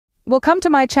Well, come to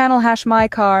my channel,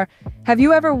 #mycar. Have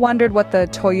you ever wondered what the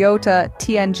Toyota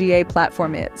TNGA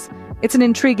platform is? It's an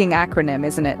intriguing acronym,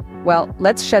 isn't it? Well,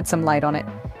 let's shed some light on it.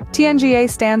 TNGA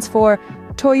stands for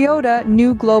Toyota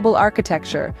New Global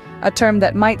Architecture, a term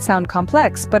that might sound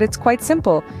complex, but it's quite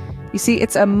simple. You see,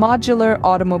 it's a modular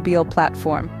automobile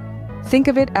platform. Think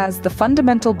of it as the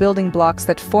fundamental building blocks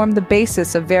that form the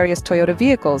basis of various Toyota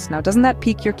vehicles. Now, doesn't that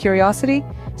pique your curiosity?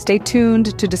 Stay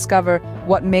tuned to discover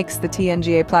what makes the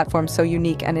TNGA platform so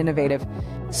unique and innovative.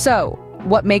 So,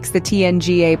 what makes the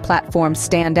TNGA platform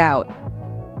stand out?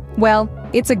 Well,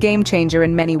 it's a game changer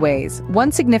in many ways.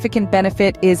 One significant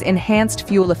benefit is enhanced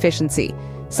fuel efficiency,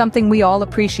 something we all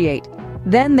appreciate.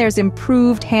 Then there's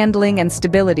improved handling and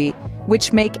stability,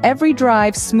 which make every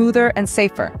drive smoother and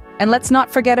safer. And let's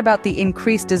not forget about the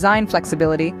increased design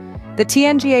flexibility. The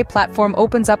TNGA platform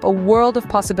opens up a world of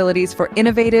possibilities for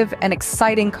innovative and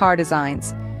exciting car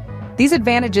designs. These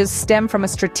advantages stem from a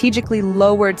strategically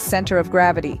lowered center of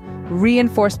gravity,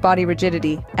 reinforced body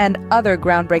rigidity, and other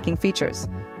groundbreaking features.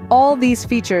 All these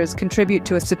features contribute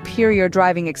to a superior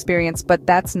driving experience, but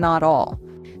that's not all.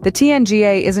 The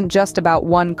TNGA isn't just about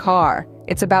one car,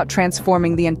 it's about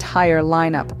transforming the entire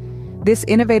lineup. This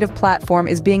innovative platform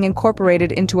is being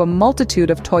incorporated into a multitude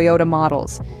of Toyota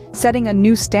models, setting a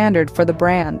new standard for the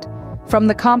brand. From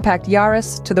the compact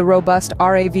Yaris to the robust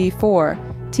RAV4,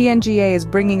 TNGA is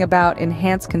bringing about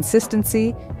enhanced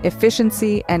consistency,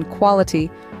 efficiency, and quality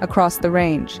across the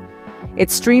range.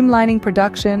 It's streamlining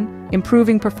production,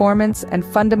 improving performance, and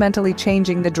fundamentally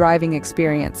changing the driving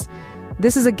experience.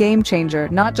 This is a game changer,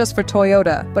 not just for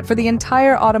Toyota, but for the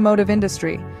entire automotive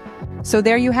industry. So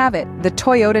there you have it, the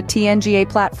Toyota TNGA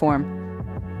platform.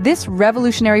 This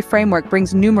revolutionary framework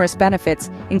brings numerous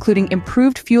benefits, including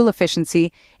improved fuel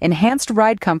efficiency, enhanced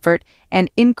ride comfort,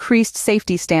 and increased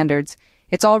safety standards.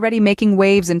 It's already making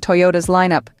waves in Toyota's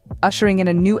lineup, ushering in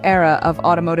a new era of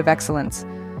automotive excellence.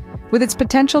 With its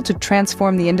potential to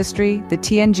transform the industry, the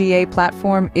TNGA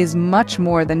platform is much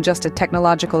more than just a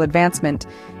technological advancement.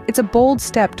 It's a bold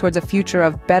step towards a future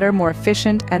of better, more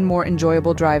efficient, and more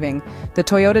enjoyable driving. The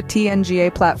Toyota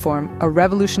TNGA platform, a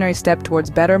revolutionary step towards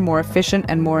better, more efficient,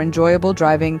 and more enjoyable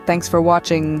driving. Thanks for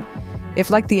watching. If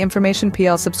like the information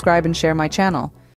PL, subscribe and share my channel.